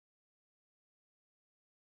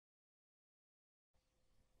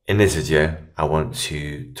In this video, I want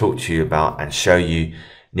to talk to you about and show you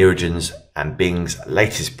Nurigen's and Bing's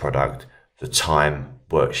latest product, the Time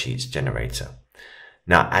Worksheets Generator.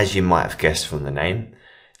 Now, as you might have guessed from the name,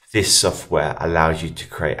 this software allows you to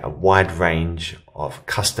create a wide range of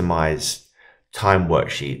customized time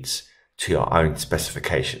worksheets to your own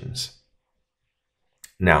specifications.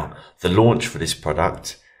 Now, the launch for this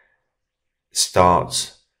product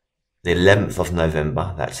starts the 11th of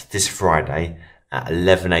November, that's this Friday, at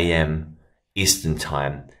 11 AM Eastern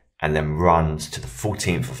Time, and then runs to the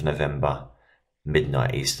 14th of November,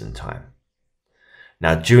 midnight Eastern Time.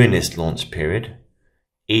 Now, during this launch period,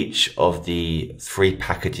 each of the 3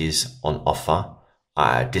 packages on offer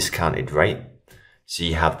are at a discounted rate. So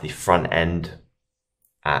you have the front end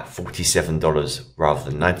at $47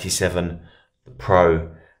 rather than $97, the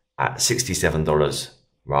Pro at $67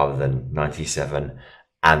 rather than $97,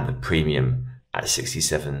 and the Premium at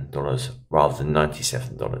 $67 rather than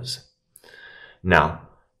 $97. Now,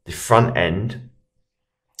 the front end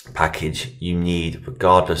package you need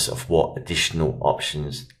regardless of what additional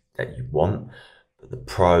options that you want, but the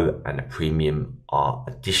Pro and the Premium are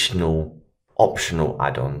additional optional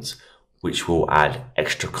add-ons which will add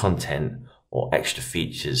extra content or extra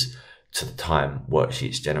features to the Time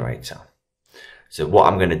Worksheets generator. So what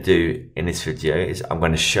I'm going to do in this video is I'm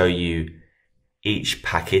going to show you each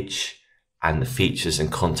package and the features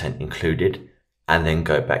and content included, and then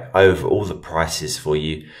go back over all the prices for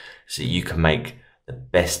you so you can make the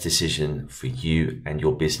best decision for you and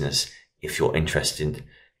your business if you're interested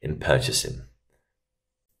in purchasing.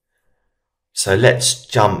 So let's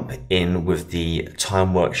jump in with the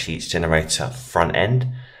Time Worksheets generator front end.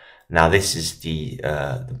 Now this is the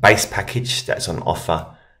base package that's on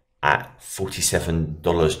offer at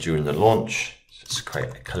 $47 during the launch. So let's create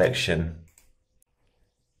a collection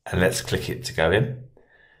and let's click it to go in.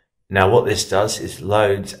 Now what this does is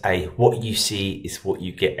loads a what you see is what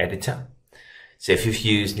you get editor. So if you've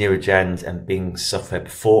used Nurigen's and Bing's software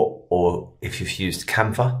before, or if you've used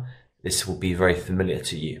Canva, this will be very familiar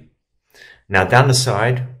to you. Now down the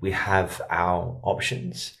side, we have our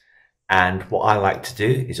options. And what I like to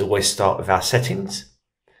do is always start with our settings,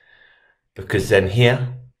 because then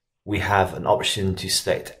here we have an option to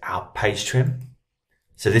select our page trim.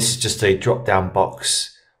 So this is just a drop down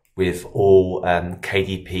box with all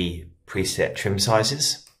KDP preset trim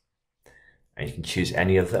sizes, and you can choose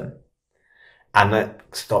any of them. And the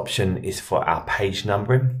next option is for our page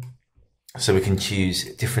numbering. So we can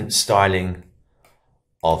choose different styling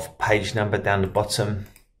of page number down the bottom,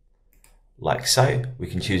 like so. We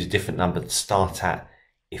can choose a different number to start at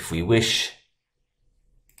if we wish.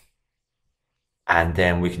 And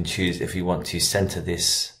then we can choose if we want to center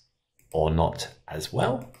this or not as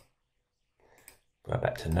well. Go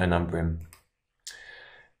back to no numbering.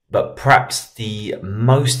 But perhaps the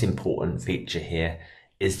most important feature here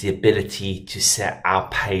is the ability to set our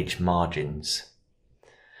page margins.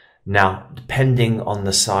 Now, depending on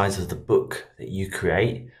the size of the book that you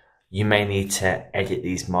create, you may need to edit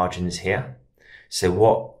these margins here. So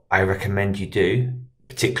what I recommend you do,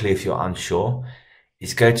 particularly if you're unsure,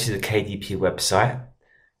 is go to the KDP website,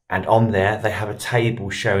 and on there they have a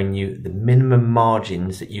table showing you the minimum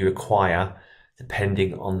margins that you require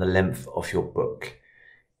depending on the length of your book.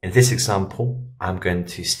 In this example, I'm going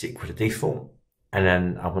to stick with the default, and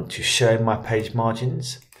then I want to show my page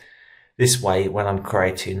margins. This way, when I'm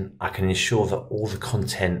creating, I can ensure that all the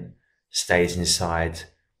content stays inside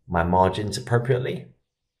my margins appropriately.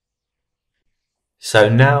 So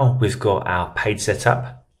now we've got our page set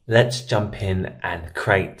up, let's jump in and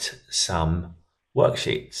create some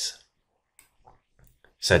worksheets.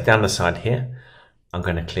 So down the side here, I'm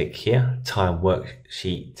going to click here, Time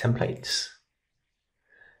Worksheet Templates.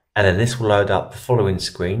 And then this will load up the following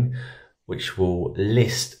screen, which will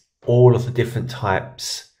list all of the different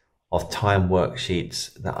types of time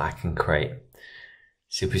worksheets that I can create.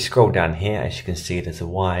 So if we scroll down here, as you can see, there's a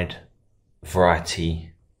wide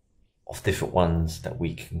variety of different ones that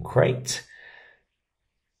we can create,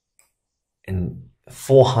 in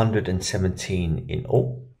 417 in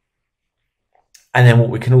all. And then what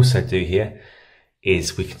we can also do here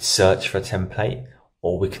is we can search for a template,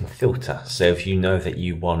 or we can filter. So if you know that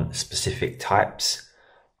you want specific types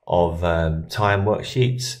of time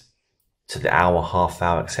worksheets to the hour, half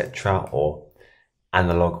hour, etc., or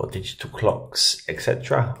analog or digital clocks,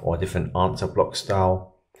 etc., or different answer block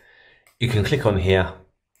style, you can click on here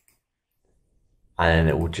and then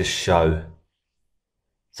it will just show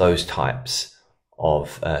those types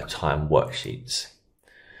of time worksheets.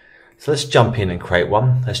 So let's jump in and create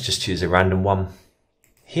one. Let's just choose a random one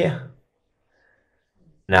here.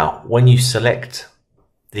 Now, when you select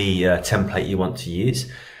the template you want to use,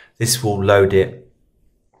 This will load it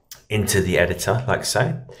into the editor like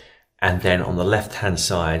so. And then on the left hand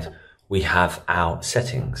side, we have our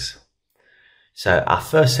settings. So our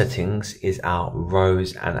first settings is our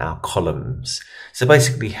rows and our columns. So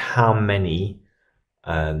basically how many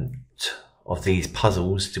of these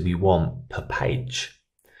puzzles do we want per page?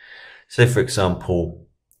 So for example,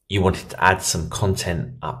 you wanted to add some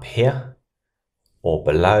content up here or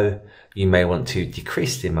below. You may want to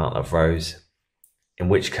decrease the amount of rows, in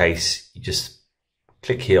which case you just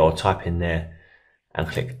click here or type in there and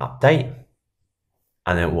click update,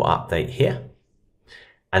 and then it will update here.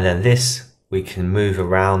 And then this we can move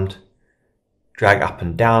around, drag up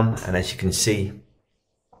and down, and as you can see,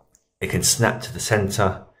 it can snap to the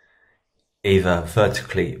center either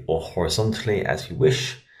vertically or horizontally as you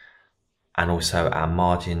wish, and also our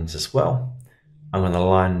margins as well. I'm going to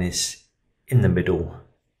align this in the middle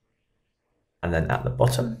and then at the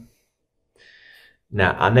bottom.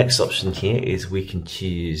 Now our next option here is we can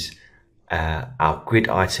choose our grid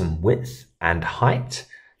item width and height.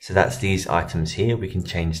 So that's these items here. We can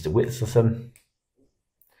change the width of them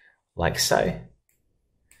like so,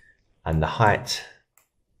 and the height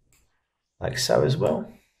like so as well.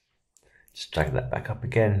 Just drag that back up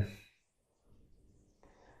again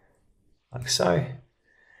like so.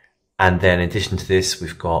 And then in addition to this,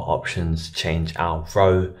 we've got options to change our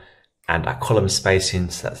row and our column spacing.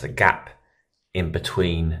 So that's the gap in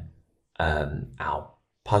between our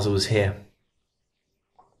puzzles here.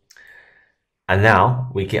 And now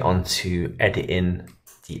we get on to editing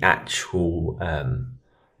the actual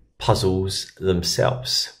puzzles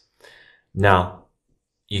themselves. Now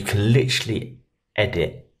you can literally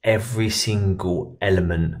edit every single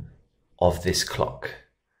element of this clock.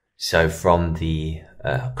 So from the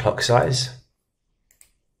clock size,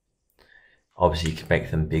 obviously you can make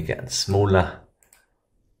them bigger and smaller.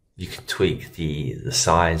 You can tweak the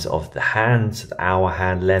size of the hands, the hour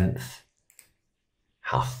hand length,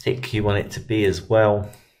 how thick you want it to be as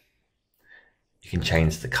well. You can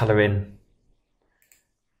change the colouring.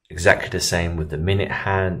 Exactly the same with the minute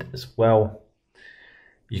hand as well.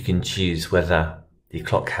 You can choose whether the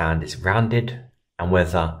clock hand is rounded and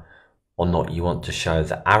whether or not you want to show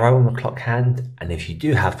the arrow on the clock hand. And if you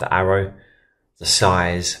do have the arrow, the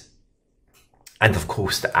size, and of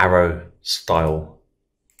course the arrow style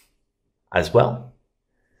as well.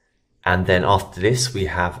 And then after this, we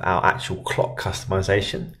have our actual clock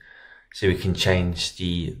customization. So we can change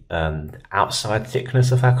the outside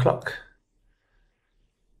thickness of our clock.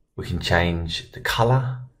 We can change the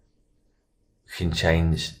color. We can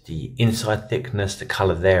change the inside thickness, the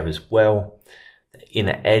color there as well. The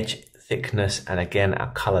inner edge thickness, and again,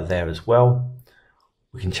 our color there as well.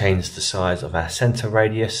 We can change the size of our center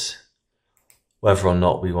radius, whether or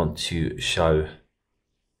not we want to show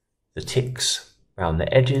the ticks around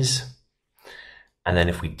the edges. And then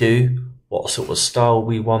if we do, what sort of style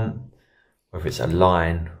we want, whether it's a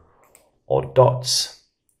line or dots.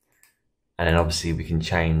 And then obviously we can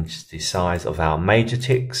change the size of our major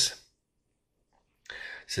ticks.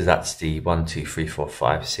 So that's the 1, 2, 3, 4,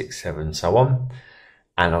 5, 6, 7, so on.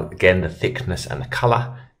 And again, the thickness and the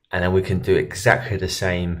color. And then we can do exactly the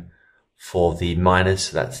same for the minors.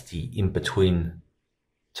 So that's the in-between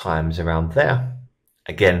times around there.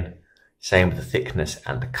 Again, same with the thickness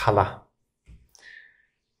and the color.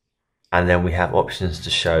 And then we have options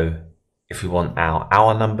to show if we want our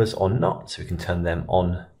hour numbers or not. So we can turn them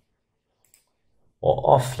on or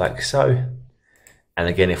off like so. And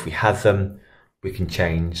again, if we have them, we can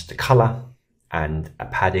change the color and a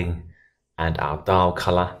padding and our dial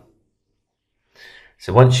color.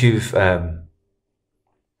 So once you've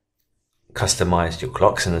customized your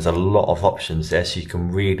clocks, and there's a lot of options there, so you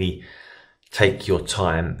can really take your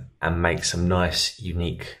time and make some nice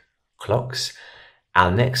unique clocks.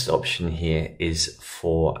 Our next option here is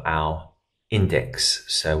for our index.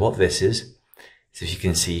 So what this is if you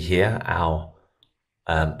can see here, our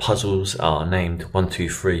puzzles are named 1, 2,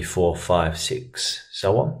 3, 4, 5, 6,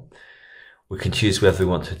 so on. We can choose whether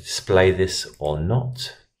we want to display this or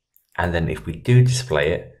not. And then if we do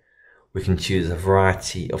display it, we can choose a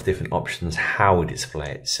variety of different options how we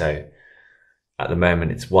display it. So at the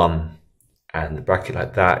moment it's 1 and the bracket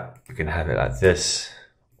like that. You can have it like this,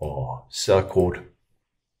 or circled,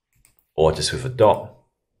 or just with a dot.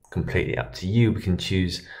 Completely up to you. We can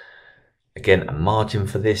choose, again, a margin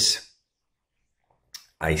for this,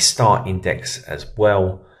 a start index as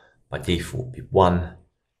well. By default would be 1.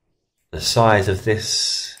 The size of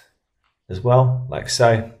this as well, like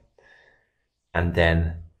so. And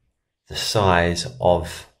then the size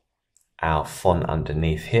of our font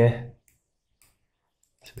underneath here.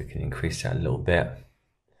 So we can increase that a little bit.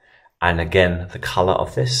 and again the color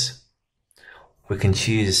of this. We can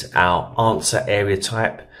choose our answer area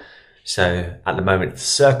type. So at the moment it's a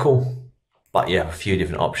circle, but you have a few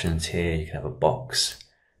different options here. You can have a box,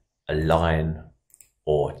 a line,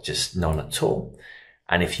 or just none at all.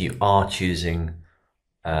 And if you are choosing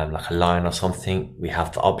like a line or something, we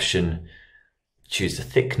have the option to choose the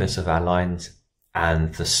thickness of our lines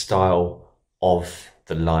and the style of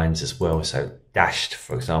the lines as well. So dashed,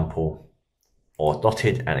 for example, or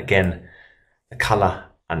dotted, and again the color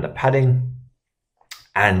and the padding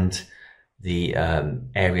and the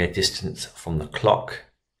area distance from the clock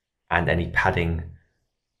and any padding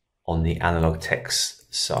on the analog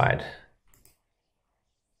text side,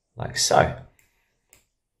 like so.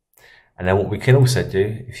 And then what we can also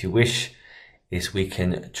do, if you wish, is we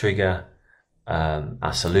can trigger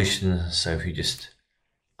our solutions. So if you just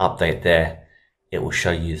update there, it will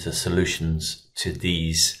show you the solutions to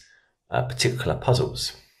these particular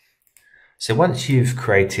puzzles. So once you've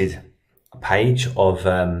created a page of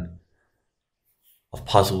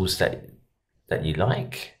puzzles that you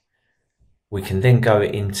like, we can then go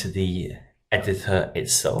into the editor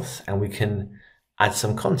itself and we can add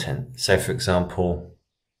some content. So for example,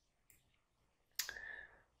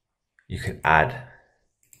 you can add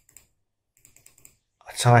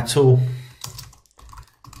a title,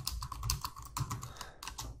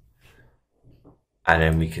 and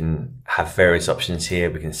then we can have various options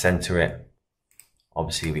here. We can center it.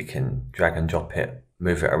 Obviously we can drag and drop it,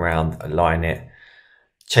 move it around, align it,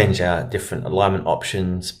 change our different alignment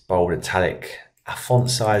options, bold, italic, our font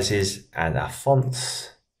sizes and our fonts,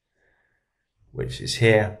 which is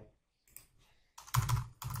here.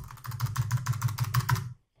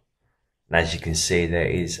 And as you can see, there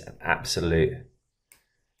is an absolute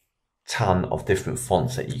ton of different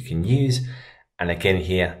fonts that you can use. And again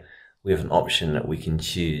here, we have an option that we can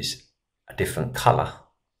choose a different color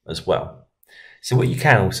as well. So what you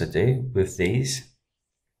can also do with these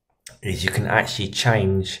is you can actually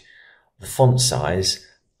change the font size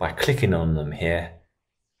by clicking on them here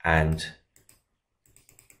and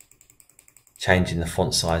changing the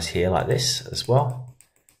font size here like this as well.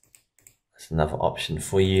 That's another option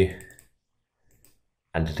for you.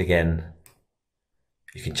 And then again,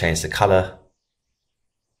 you can change the color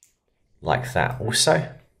like that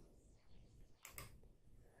also.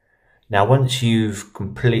 Now, once you've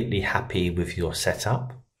completely happy with your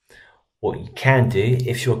setup, what you can do,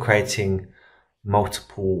 if you're creating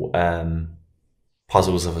multiple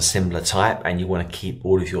puzzles of a similar type and you want to keep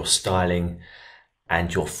all of your styling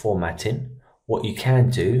and your formatting, what you can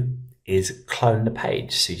do is clone the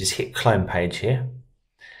page. So you just hit clone page here.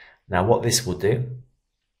 Now what this will do,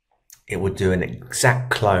 it will do an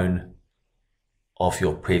exact clone of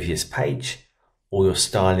your previous page, all your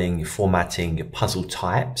styling, your formatting, your puzzle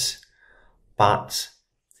types, but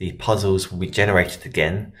the puzzles will be generated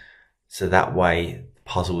again, so that way the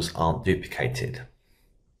puzzles aren't duplicated.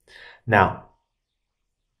 Now,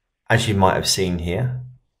 as you might have seen here,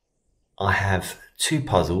 I have two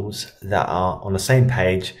puzzles that are on the same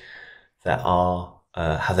page that are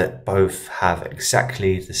both have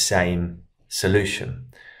exactly the same solution.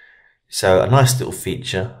 So a nice little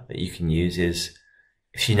feature that you can use is,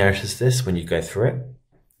 if you notice this when you go through it,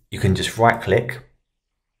 you can just right click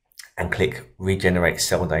and click regenerate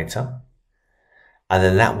cell data, and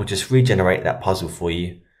then that will just regenerate that puzzle for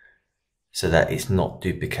you so that it's not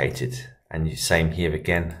duplicated. And same here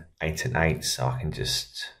again, 8 and 8, so I can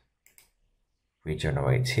just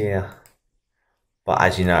regenerate here. But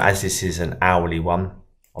as you know, as this is an hourly one,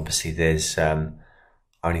 obviously there's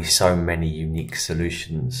only so many unique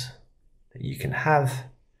solutions that you can have.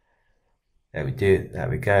 There we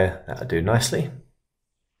go, that'll do nicely.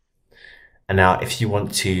 And now if you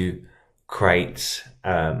want to create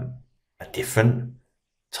a different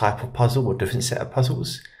type of puzzle or different set of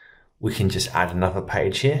puzzles, we can just add another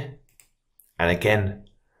page here. And again,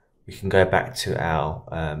 we can go back to our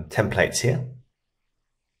templates here.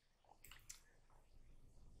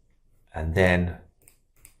 And then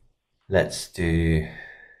let's just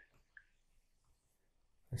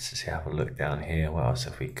have a look down here. What else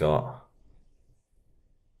have we got?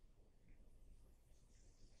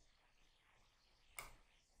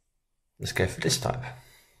 Let's go for this type.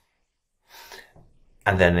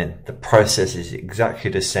 And then the process is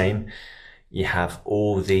exactly the same. You have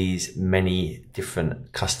all these many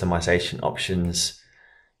different customization options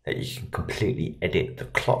that you can completely edit the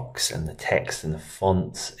clocks and the text and the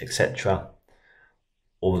fonts, etc.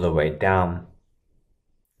 all the way down.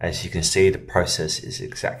 As you can see, the process is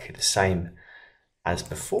exactly the same as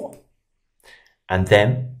before. And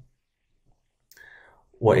then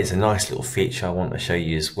what is a nice little feature I want to show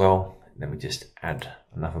you as well, let me just add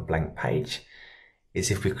another blank page, is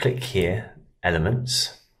if we click here,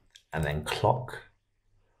 elements, and then clock,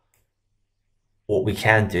 what we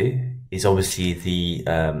can do is obviously the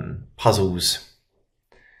puzzles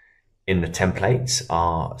in the templates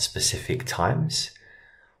are specific times.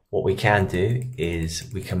 What we can do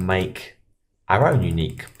is we can make our own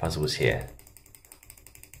unique puzzles here.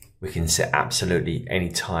 We can set absolutely any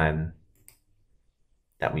time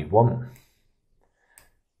that we want.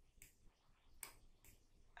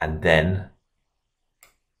 And then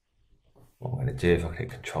what I'm going to do, if I click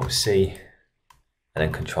Control C and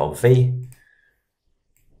then Control V,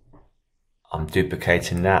 I'm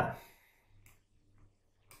duplicating that.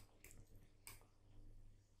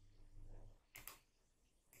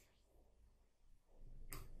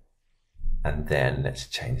 And then let's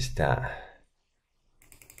change that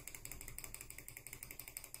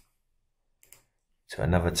to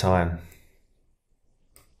another time.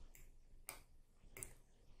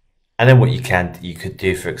 And then what you could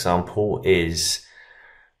do, for example, is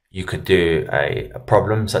you could do a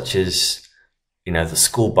problem such as, the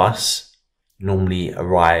school bus normally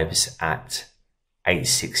arrives at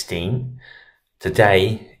 8:16.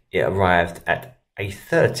 Today it arrived at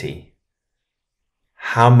 8:30.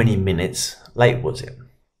 How many minutes late was it?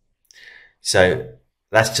 So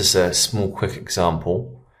that's just a small quick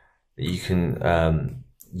example that you can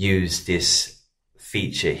use this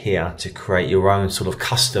feature here to create your own sort of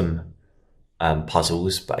custom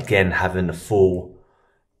puzzles, but again having the full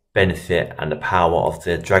benefit and the power of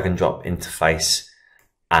the drag and drop interface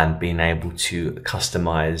and being able to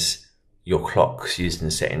customize your clocks using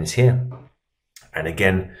the settings here. And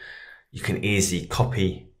again, you can easily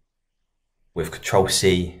copy with Control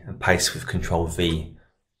C and paste with Control V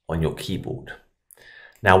on your keyboard.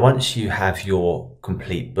 Now, once you have your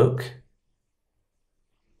complete book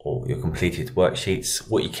or your completed worksheets,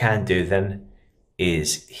 what you can do then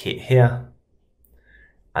is hit here,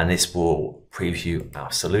 and this will preview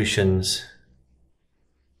our solutions.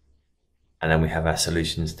 And then we have our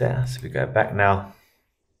solutions there. So we go back now,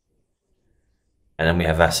 and then we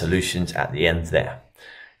have our solutions at the end there.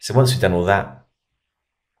 So once we've done all that,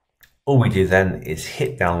 all we do then is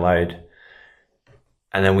hit download,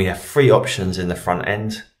 and then we have three options in the front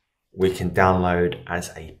end. We can download as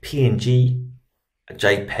a PNG, a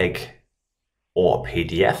JPEG, or a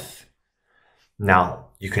PDF. Now,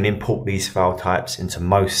 you can import these file types into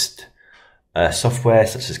most software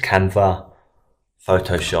such as Canva,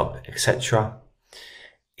 Photoshop, etc.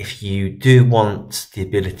 If you do want the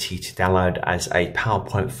ability to download as a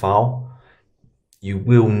PowerPoint file, you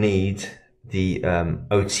will need the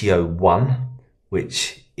OTO1,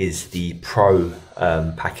 which is the Pro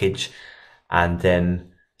package. And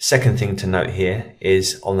then second thing to note here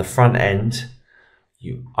is on the front end,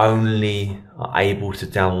 you only are able to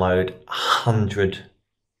download 100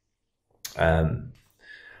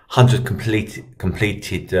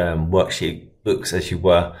 completed worksheet books as you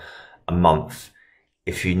were a month.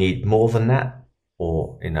 If you need more than that,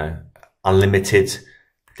 or unlimited,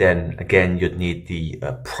 then again you'd need the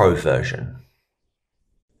Pro version.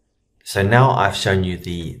 So now I've shown you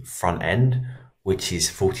the front end, which is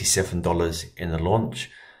 $47 in the launch.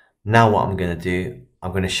 Now what I'm going to do,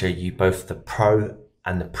 I'm going to show you both the Pro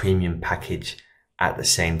and the Premium package at the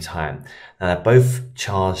same time. Now they're both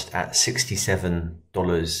charged at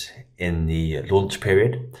 $67 in the launch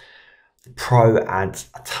period. The Pro adds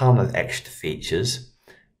a ton of extra features,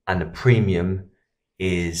 and the Premium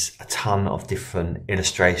is a ton of different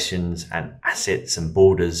illustrations and assets and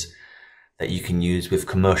borders that you can use with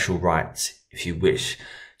commercial rights if you wish.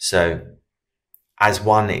 So as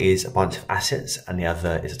one is a bunch of assets and the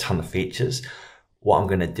other is a ton of features, what I'm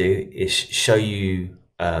going to do is show you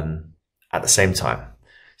at the same time.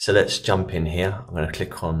 So let's jump in here. I'm going to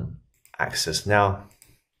click on Access Now.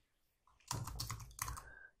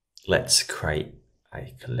 Let's create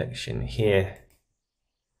a collection here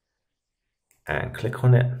and click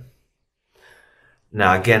on it.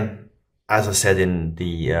 Now again, as I said in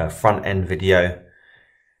the front end video,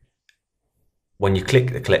 when you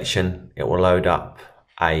click the collection, it will load up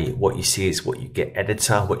what you see is what you get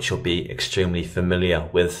editor, which you'll be extremely familiar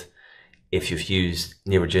with if you've used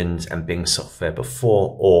Nurigen's and Bing software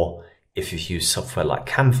before, or if you've used software like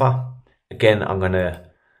Canva. Again, I'm going to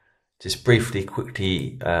just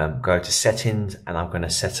quickly go to settings, and I'm going to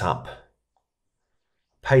set up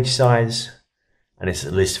page size, and it's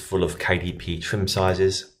a list full of KDP trim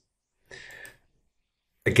sizes.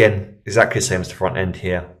 Again, exactly the same as the front end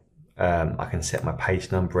here. I can set my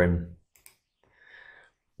page number in,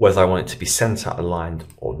 whether I want it to be center aligned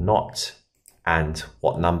or not, and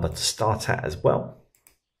what number to start at as well.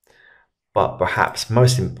 But perhaps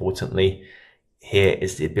most importantly here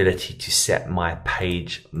is the ability to set my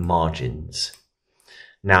page margins.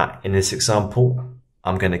 Now, in this example,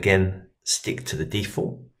 I'm going to again stick to the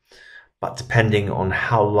default, but depending on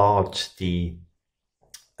how large the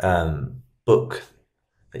book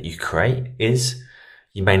that you create is,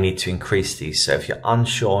 you may need to increase these. So if you're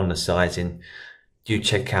unsure on the sizing, do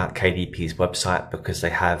check out KDP's website, because they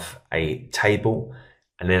have a table,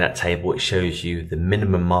 and in that table it shows you the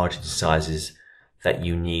minimum margin sizes that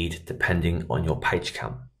you need depending on your page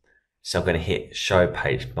count. So I'm going to hit show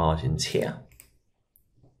page margins here,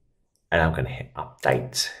 and I'm going to hit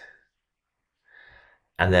update.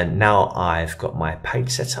 And then now I've got my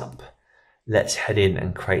page set up, let's head in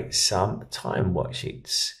and create some time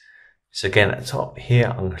worksheets. So again, at the top here,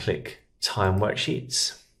 I'm going to click time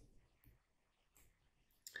worksheets.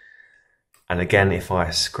 And again, if I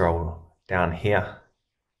scroll down here,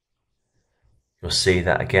 you'll see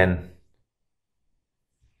that again,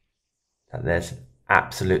 that there's an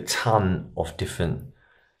absolute ton of different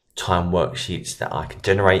time worksheets that I can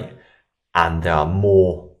generate. And there are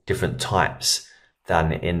more different types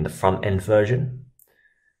than in the front end version.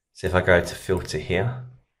 So if I go to filter here,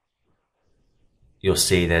 you'll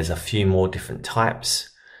see there's a few more different types.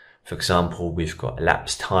 For example, we've got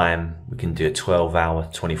elapsed time. We can do a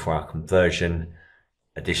 12-hour, 24-hour conversion,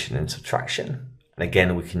 addition and subtraction. And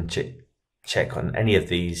again, we can check on any of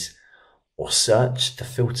these or search to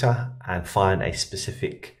filter and find a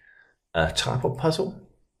specific type of puzzle.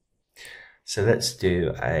 So let's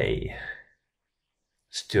do a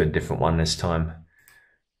different one this time.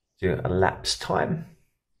 Do elapsed time.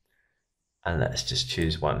 And let's just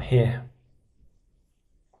choose one here.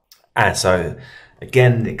 And so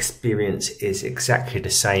again, the experience is exactly the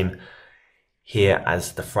same here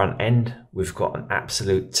as the front end. We've got an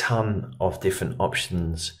absolute ton of different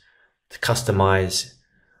options to customize.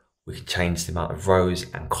 We can change the amount of rows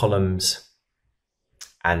and columns,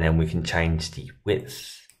 and then we can change the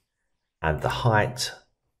width and the height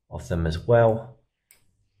of them as well.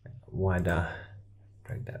 Wider,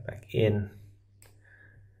 drag that back in.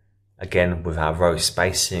 Again, with our row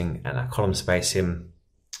spacing and our column spacing,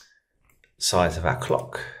 size of our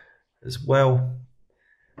clock as well,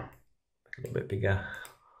 make it a little bit bigger,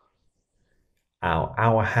 our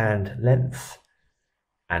hour hand length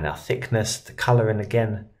and our thickness, the colouring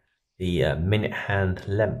again, the minute hand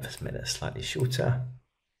length is made it slightly shorter,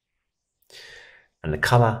 and the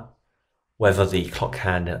colour, whether the clock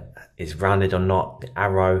hand is rounded or not, the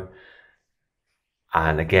arrow,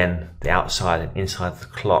 and again the outside and inside of the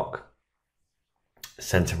clock,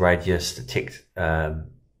 center radius, the tick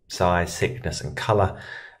size, thickness and color.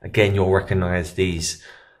 Again, you'll recognize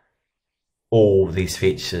all these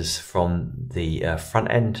features from the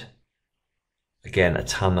front end. Again, a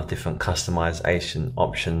ton of different customization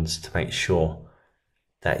options to make sure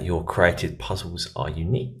that your created puzzles are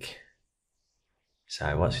unique.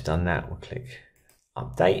 So once we've done that, we'll click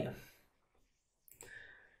update,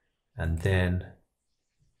 and then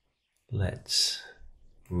let's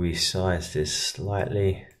resize this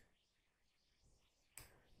slightly.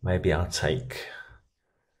 Maybe I'll take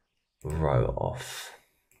row off.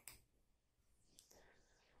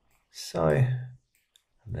 So, and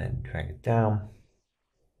then drag it down.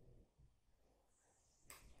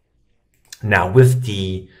 Now with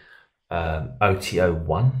the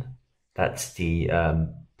OTO1, that's the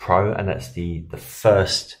Pro, and that's the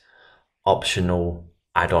first optional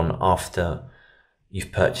add-on after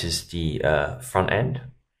you've purchased the front end.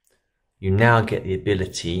 You now get the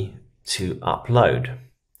ability to upload.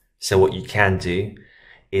 So what you can do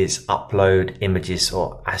is upload images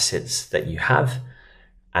or assets that you have,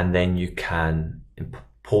 and then you can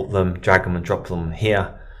import them, drag them and drop them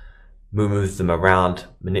here, move them around,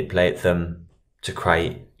 manipulate them to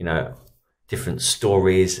create, different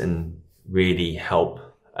stories and really help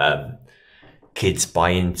kids buy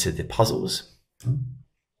into the puzzles.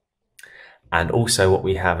 And also what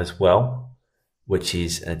we have as well, which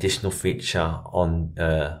is an additional feature on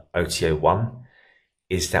OTO1,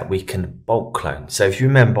 is that we can bulk clone. So if you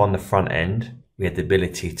remember on the front end, we had the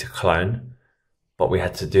ability to clone, but we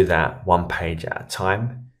had to do that one page at a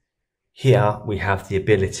time. Here we have the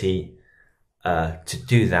ability to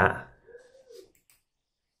do that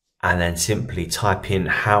and then simply type in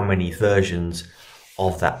how many versions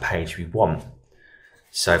of that page we want.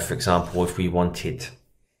 So for example, if we wanted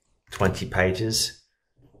 20 pages,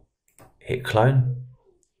 hit clone,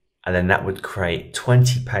 and then that would create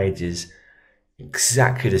 20 pages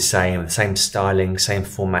exactly the same styling, same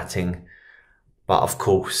formatting, but of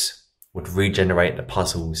course would regenerate the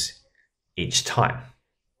puzzles each time.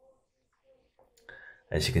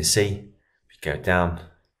 As you can see, if you go down,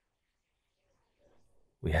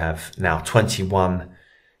 we have now 21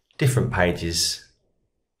 different pages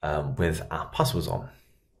with our puzzles on.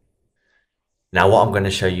 Now what I'm going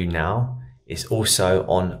to show you now is also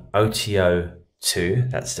on OTO 2,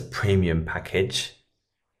 that's the premium package.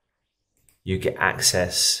 You get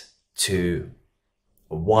access to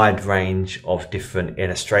a wide range of different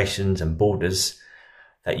illustrations and borders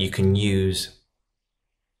that you can use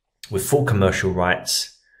with full commercial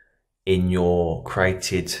rights in your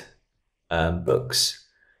created books.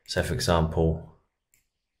 So for example,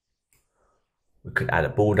 we could add a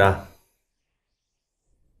border,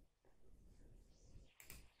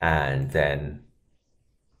 and then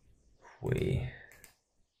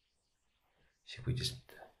should we just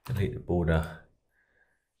delete the border?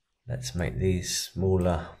 Let's make these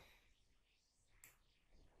smaller.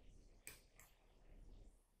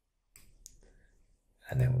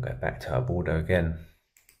 And then we'll go back to our border again.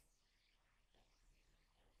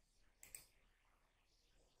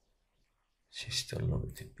 She's still a little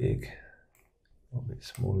bit too big, a little bit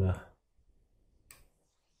smaller.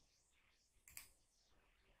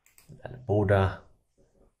 And the border,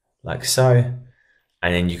 like so.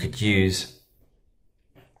 And then you could use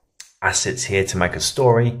assets here to make a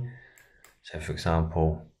story. So for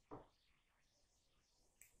example,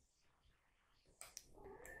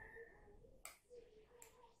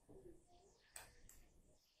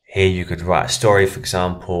 here you could write a story. For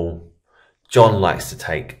example, John likes to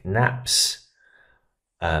take naps.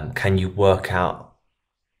 Can you work out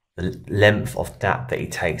the length of nap that he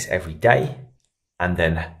takes every day? And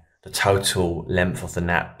then the total length of the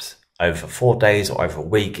naps over 4 days or over a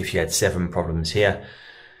week. If you had 7 problems here,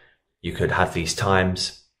 you could have these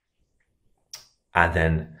times, and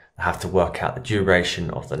then have to work out the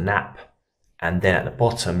duration of the nap. And then at the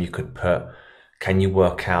bottom, you could put, can you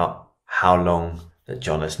work out how long that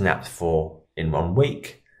John has napped for in 1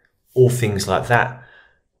 week? All things like that.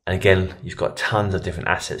 And again, you've got tons of different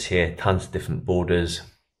assets here, tons of different borders.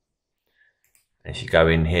 And if you go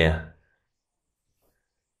in here,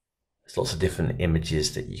 there's lots of different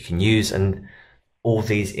images that you can use. And all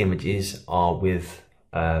these images are with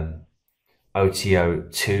OTO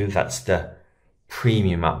 2, that's the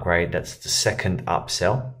premium upgrade, that's the second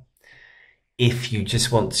upsell. If you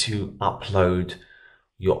just want to upload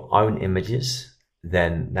your own images,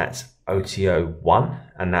 then that's OTO 1,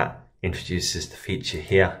 and that introduces the feature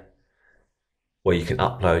here where you can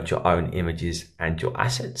upload your own images and your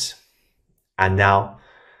assets. And now,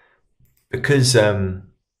 because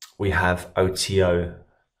we have OTO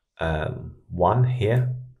 1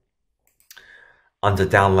 here, under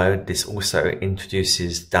download, this also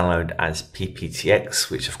introduces download as PPTX,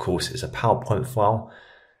 which of course is a PowerPoint file,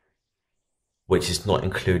 which is not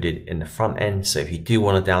included in the front end. So if you do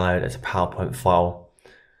want to download as a PowerPoint file,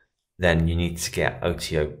 then you need to get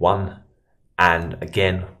OTO 1. And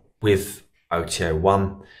again, with OTO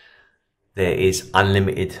 1, there is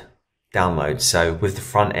unlimited downloads. So with the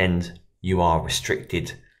front end, you are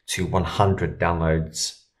restricted to 100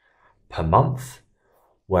 downloads per month.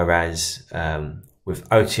 Whereas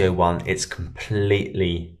with OTO 1, it's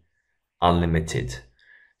completely unlimited.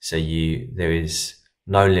 So there is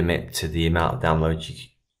no limit to the amount of downloads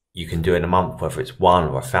you can do in a month, whether it's 1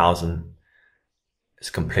 or 1,000. It's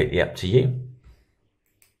completely up to you.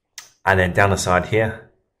 And then down the side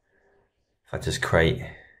here, if I just create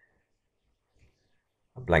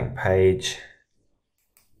a blank page,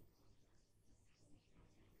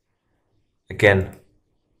 again,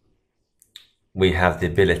 we have the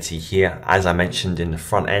ability here, as I mentioned in the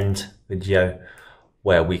front end video,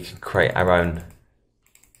 where we can create our own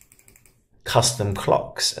custom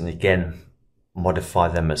clocks and again modify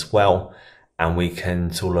them as well. And we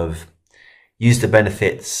can sort of use the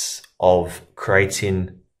benefits of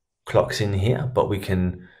creating clocks in here, but we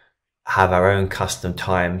can have our own custom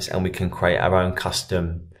times and we can create our own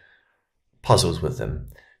custom puzzles with them.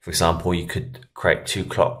 For example, you could create 2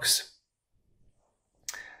 clocks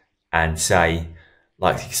and say,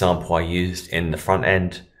 like the example I used in the front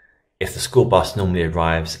end, if the school bus normally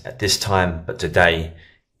arrives at this time, but today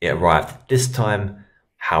it arrived at this time,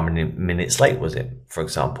 how many minutes late was it, for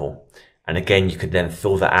example? And again, you could then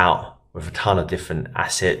fill that out with a ton of different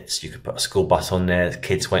assets. You could put a school bus on there,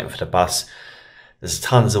 kids waiting for the bus. There's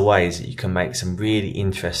tons of ways that you can make some really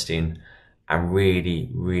interesting and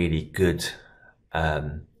really good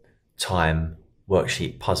time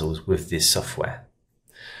worksheet puzzles with this software.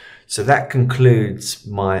 So that concludes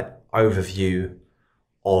my overview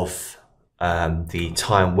of the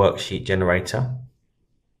time worksheet generator.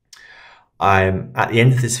 I'm at the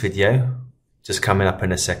end of this video, just coming up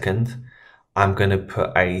in a second. I'm going to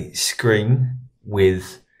put a screen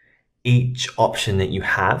with each option that you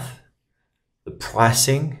have the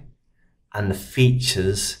pricing and the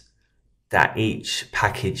features that each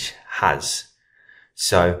package has.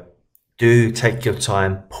 So do take your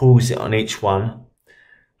time, pause it on each one,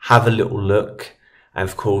 have a little look, and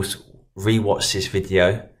of course rewatch this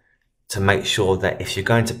video to make sure that if you're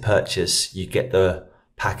going to purchase, you get the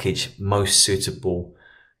package most suitable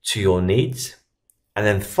to your needs. And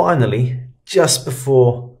then finally, just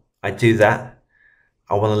before I do that,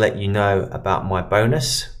 I want to let you know about my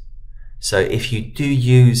bonus. So if you do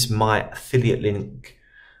use my affiliate link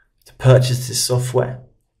to purchase this software,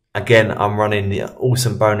 again, I'm running the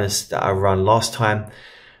awesome bonus that I ran last time,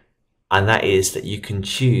 and that is that you can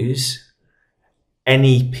choose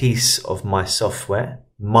any piece of my software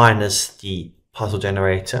minus the puzzle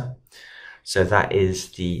generator. So that is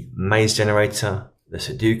the maze generator, the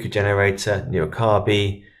Sudoku generator,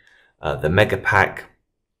 Nurikabe, the mega pack.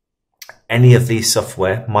 Any of these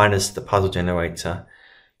software minus the puzzle generator,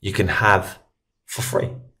 you can have for free.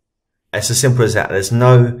 It's as simple as that. There's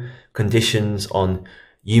no conditions on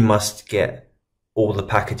you must get all the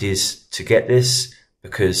packages to get this,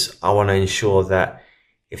 because I want to ensure that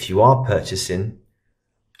if you are purchasing,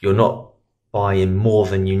 you're not buying more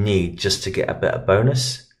than you need just to get a better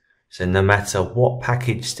bonus. So no matter what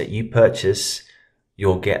package that you purchase,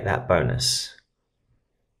 you'll get that bonus.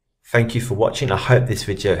 Thank you for watching. I hope this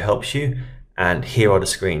video helps you, and here are the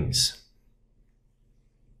screens.